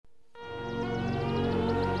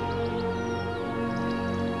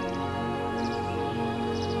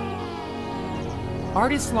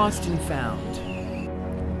Artists Lost and Found.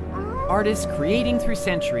 Artists creating through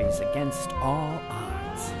centuries against all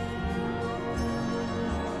odds.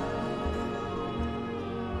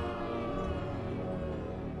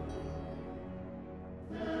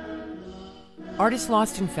 Artists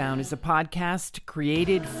Lost and Found is a podcast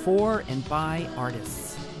created for and by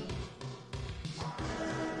artists.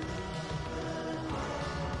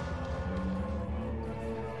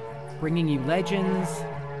 Bringing you legends,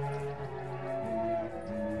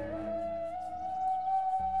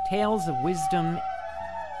 tales of wisdom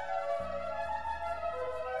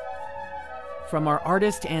from our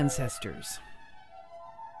artist ancestors,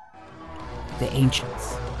 the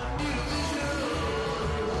ancients.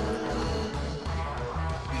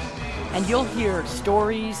 And you'll hear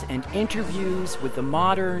stories and interviews with the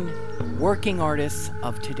modern, working artists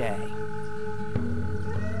of today.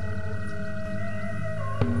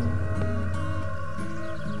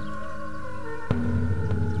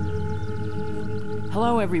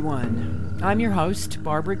 Hello, everyone. I'm your host,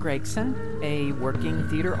 Barbara Gregson, a working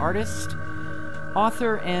theater artist,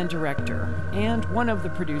 author, and director, and one of the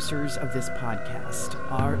producers of this podcast,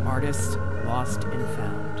 our Artists Lost and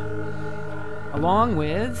Found, along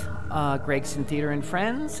with Gregson Theater and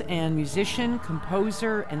Friends, and musician,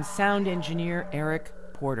 composer, and sound engineer Eric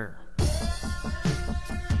Porter.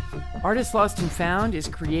 Artists Lost and Found is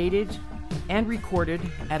created and recorded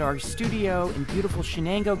at our studio in beautiful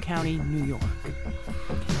Shenango County, New York.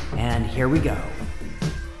 And here we go.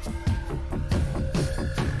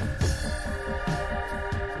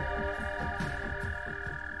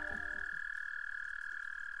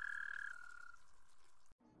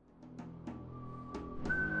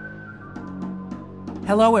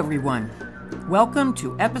 Hello, everyone. Welcome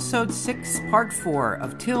to Episode 6, Part 4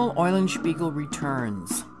 of Till Eulenspiegel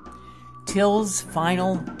Returns. Till's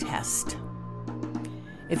Final Test.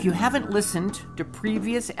 If you haven't listened to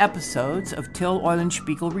previous episodes of Till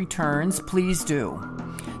Eulenspiegel Returns, please do.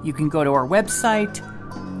 You can go to our website,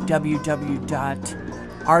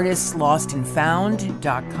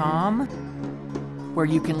 www.artistlostandfound.com, where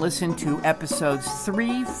you can listen to episodes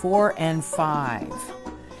 3, 4, and 5.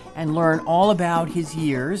 And learn all about his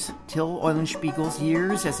years, Till Eulenspiegel's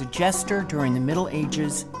years as a jester during the Middle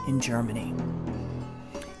Ages in Germany.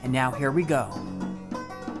 And now here we go.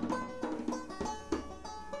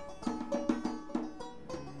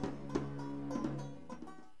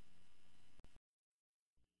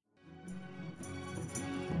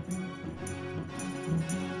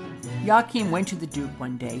 Joachim went to the Duke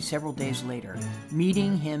one day, several days later,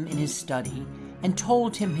 meeting him in his study, and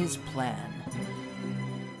told him his plan.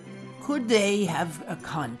 Could they have a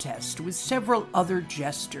contest with several other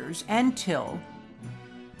jesters and Till,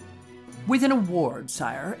 with an award,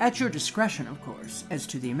 sire, at your discretion, of course, as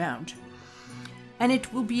to the amount, and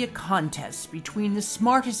it will be a contest between the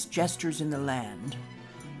smartest jesters in the land,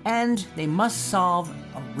 and they must solve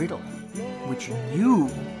a riddle, which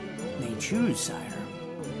you may choose, sire.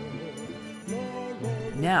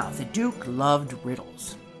 Now, the Duke loved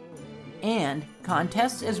riddles, and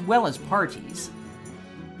contests as well as parties.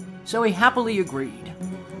 So he happily agreed,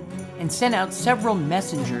 and sent out several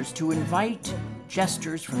messengers to invite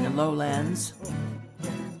jesters from the lowlands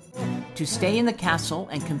to stay in the castle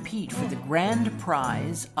and compete for the grand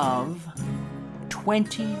prize of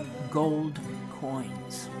 20 gold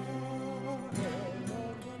coins.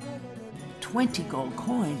 20 gold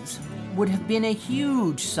coins would have been a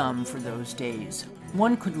huge sum for those days.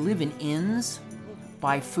 One could live in inns,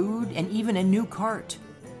 buy food, and even a new cart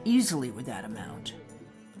easily with that amount.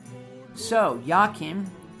 So Joachim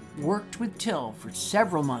worked with Till for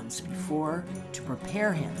several months before to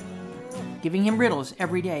prepare him, giving him riddles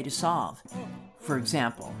every day to solve. For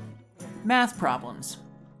example, math problems.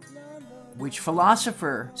 Which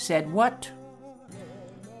philosopher said what?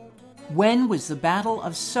 When was the battle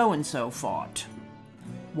of so-and-so fought?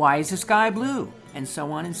 Why is the sky blue? And so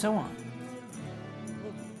on and so on.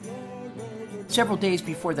 Several days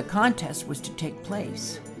before the contest was to take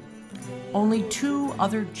place, only 2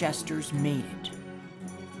 other jesters made it.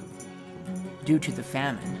 Due to the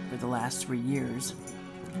famine for the last 3 years,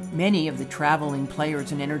 many of the traveling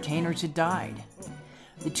players and entertainers had died.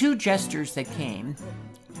 The 2 jesters that came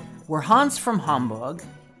were Hans from Hamburg,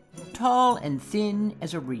 tall and thin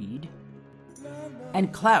as a reed,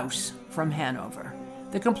 and Klaus from Hanover,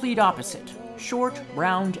 the complete opposite, short,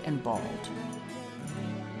 round, and bald.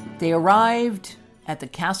 They arrived at the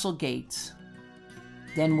castle gates,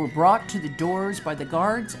 then were brought to the doors by the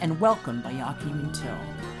guards and welcomed by Joachim and Till.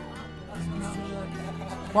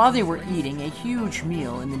 While they were eating a huge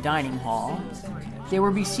meal in the dining hall, they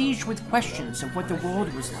were besieged with questions of what the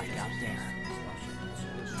world was like out there.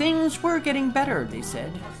 Things were getting better, they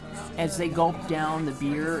said, as they gulped down the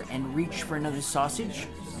beer and reached for another sausage.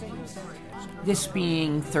 This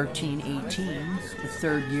being 1318, the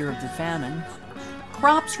third year of the famine,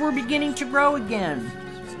 crops were beginning to grow again.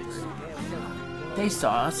 They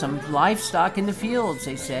saw some livestock in the fields,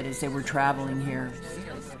 they said, as they were traveling here.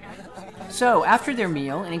 So, after their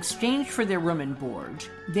meal, in exchange for their room and board,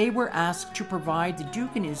 they were asked to provide the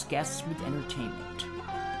Duke and his guests with entertainment.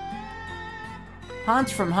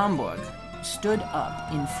 Hans from Hamburg stood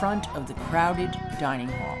up in front of the crowded dining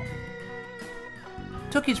hall,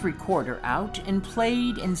 took his recorder out, and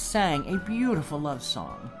played and sang a beautiful love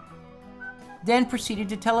song, then proceeded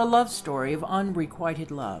to tell a love story of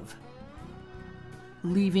unrequited love,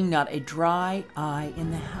 leaving not a dry eye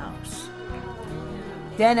in the house.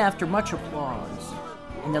 Then, after much applause,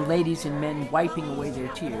 and the ladies and men wiping away their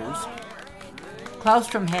tears, Klaus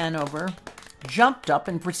from Hanover jumped up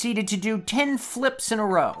and proceeded to do 10 flips in a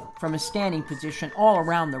row from a standing position all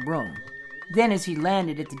around the room. Then, as he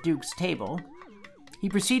landed at the Duke's table, he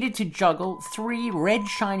proceeded to juggle 3 red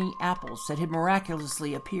shiny apples that had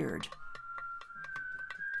miraculously appeared.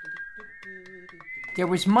 There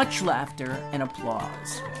was much laughter and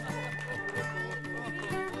applause.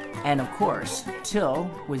 And of course,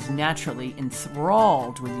 Till was naturally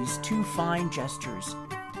enthralled with these 2 fine jesters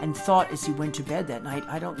and thought as he went to bed that night,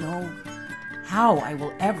 I don't know how I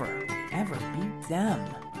will ever beat them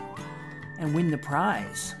and win the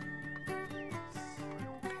prize.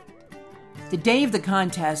 The day of the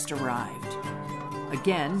contest arrived.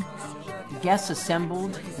 Again, the guests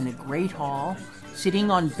assembled in the great hall, sitting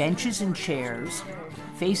on benches and chairs,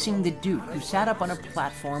 facing the Duke, who sat up on a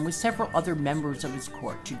platform with several other members of his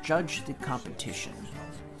court to judge the competition.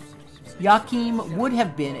 Joachim would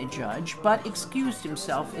have been a judge, but excused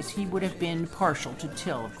himself as he would have been partial to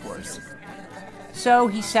Till, of course. So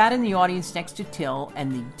he sat in the audience next to Till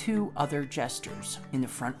and the 2 other jesters in the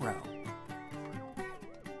front row.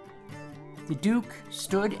 The Duke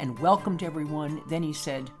stood and welcomed everyone. Then he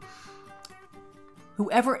said,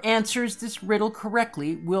 "Whoever answers this riddle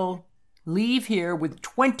correctly will leave here with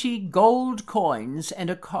 20 gold coins and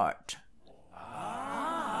a cart,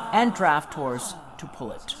 and draft horse to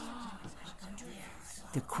pull it."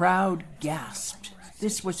 The crowd gasped.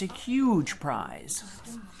 This was a huge prize.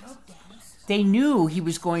 They knew he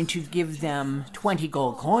was going to give them 20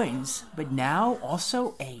 gold coins, but now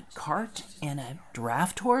also a cart and a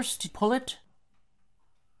draft horse to pull it?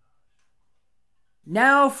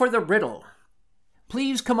 Now for the riddle.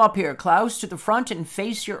 Please come up here, Klaus, to the front and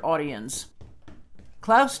face your audience.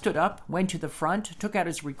 Klaus stood up, went to the front, took out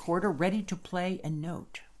his recorder, ready to play a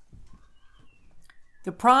note.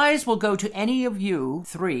 The prize will go to any of you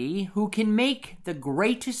 3 who can make the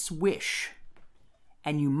greatest wish,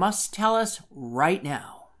 and you must tell us right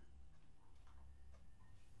now.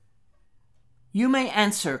 You may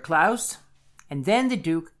answer, Klaus. And then the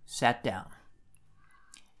Duke sat down.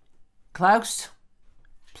 Klaus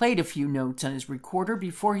played a few notes on his recorder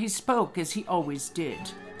before he spoke, as he always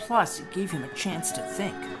did. Plus, it gave him a chance to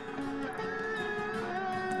think.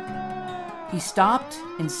 He stopped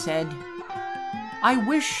and said, "I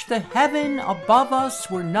wish the heaven above us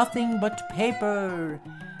were nothing but paper,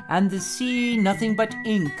 and the sea nothing but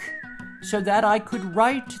ink, so that I could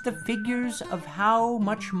write the figures of how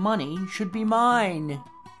much money should be mine."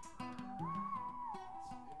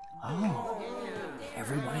 Oh.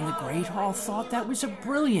 Everyone in the Great Hall thought that was a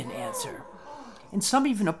brilliant answer, and some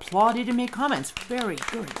even applauded and made comments. Very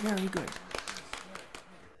good, very good.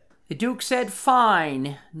 The Duke said,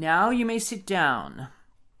 "Fine, now you may sit down.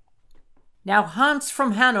 Now, Hans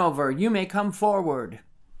from Hanover, you may come forward."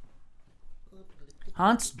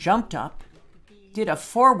 Hans jumped up, did a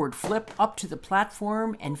forward flip up to the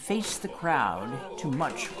platform, and faced the crowd, to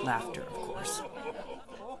much laughter, of course.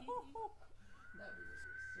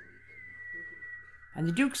 And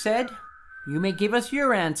the Duke said, "You may give us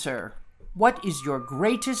your answer. What is your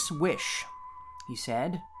greatest wish?" he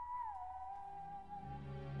said.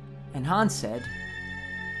 And Hans said,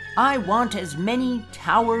 "I want as many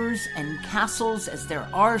towers and castles as there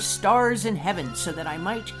are stars in heaven, so that I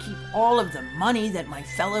might keep all of the money that my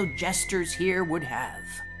fellow jesters here would have."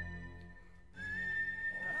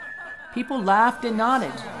 People laughed and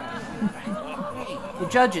nodded. The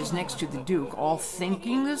judges next to the Duke all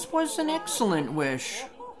thinking this was an excellent wish.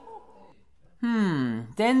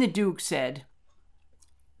 Then the Duke said,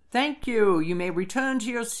 "Thank you, you may return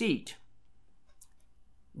to your seat."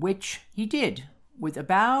 Which he did, with a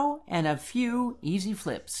bow and a few easy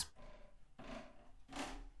flips.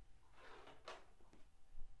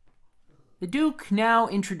 The Duke now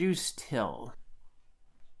introduced Till,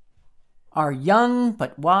 our young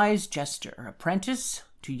but wise jester, apprentice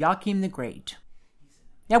to Joachim the Great.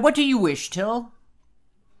 Now, what do you wish, Till?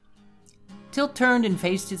 Till turned and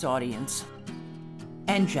faced his audience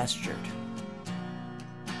and gestured.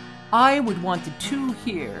 I would want the two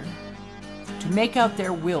here to make out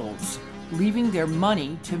their wills, leaving their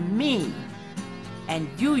money to me. And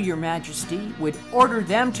you, your majesty, would order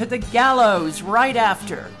them to the gallows right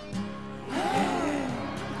after. The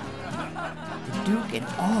Duke and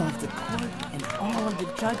all of the court and all of the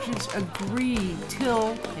judges agreed.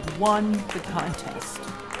 Till had won the contest.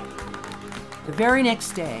 The very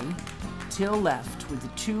next day, Till left with the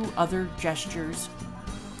two other gestures,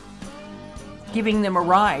 giving them a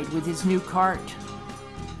ride with his new cart,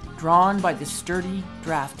 drawn by the sturdy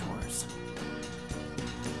draft horse.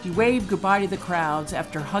 He waved goodbye to the crowds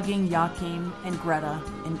after hugging Joachim and Greta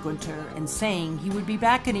and Gunther and saying he would be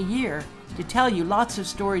back in a year to tell you lots of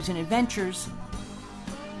stories and adventures.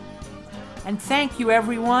 And thank you,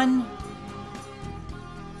 everyone.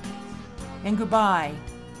 And goodbye.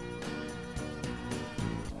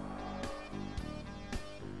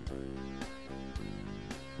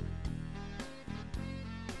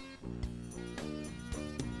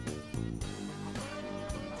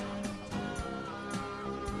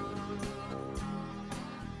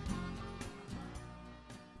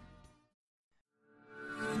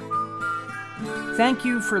 Thank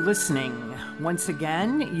you for listening. Once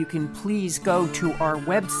again, you can please go to our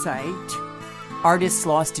website,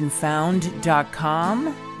 artistlostandfound.com,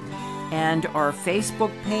 and our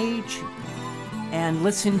Facebook page, and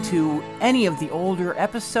listen to any of the older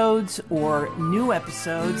episodes or new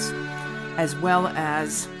episodes, as well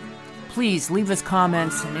as please leave us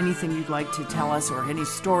comments and anything you'd like to tell us or any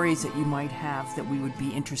stories that you might have that we would be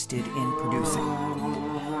interested in producing.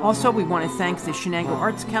 Also, we want to thank the Shenango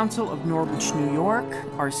Arts Council of Norwich, New York,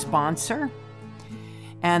 our sponsor.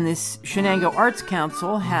 And this Shenango Arts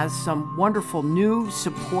Council has some wonderful new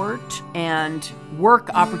support and work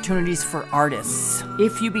opportunities for artists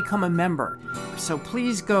if you become a member. So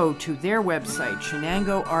please go to their website,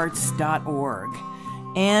 shenangoarts.org,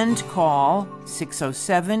 and call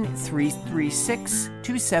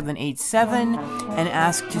 607-336-2787 and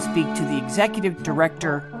ask to speak to the Executive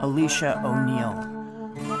Director, Alicia O'Neill.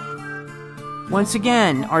 Once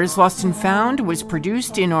again, Artists Lost and Found was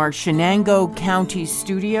produced in our Shenango County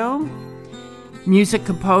studio. Music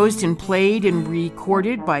composed and played and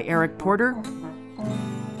recorded by Eric Porter.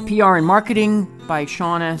 PR and marketing by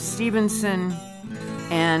Shauna Stevenson.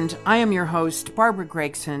 And I am your host, Barbara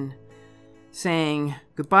Gregson, saying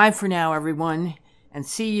goodbye for now, everyone, and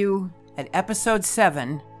see you at episode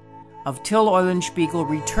 7 of Till Eulenspiegel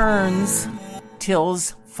Returns,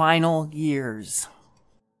 Till's Final Years.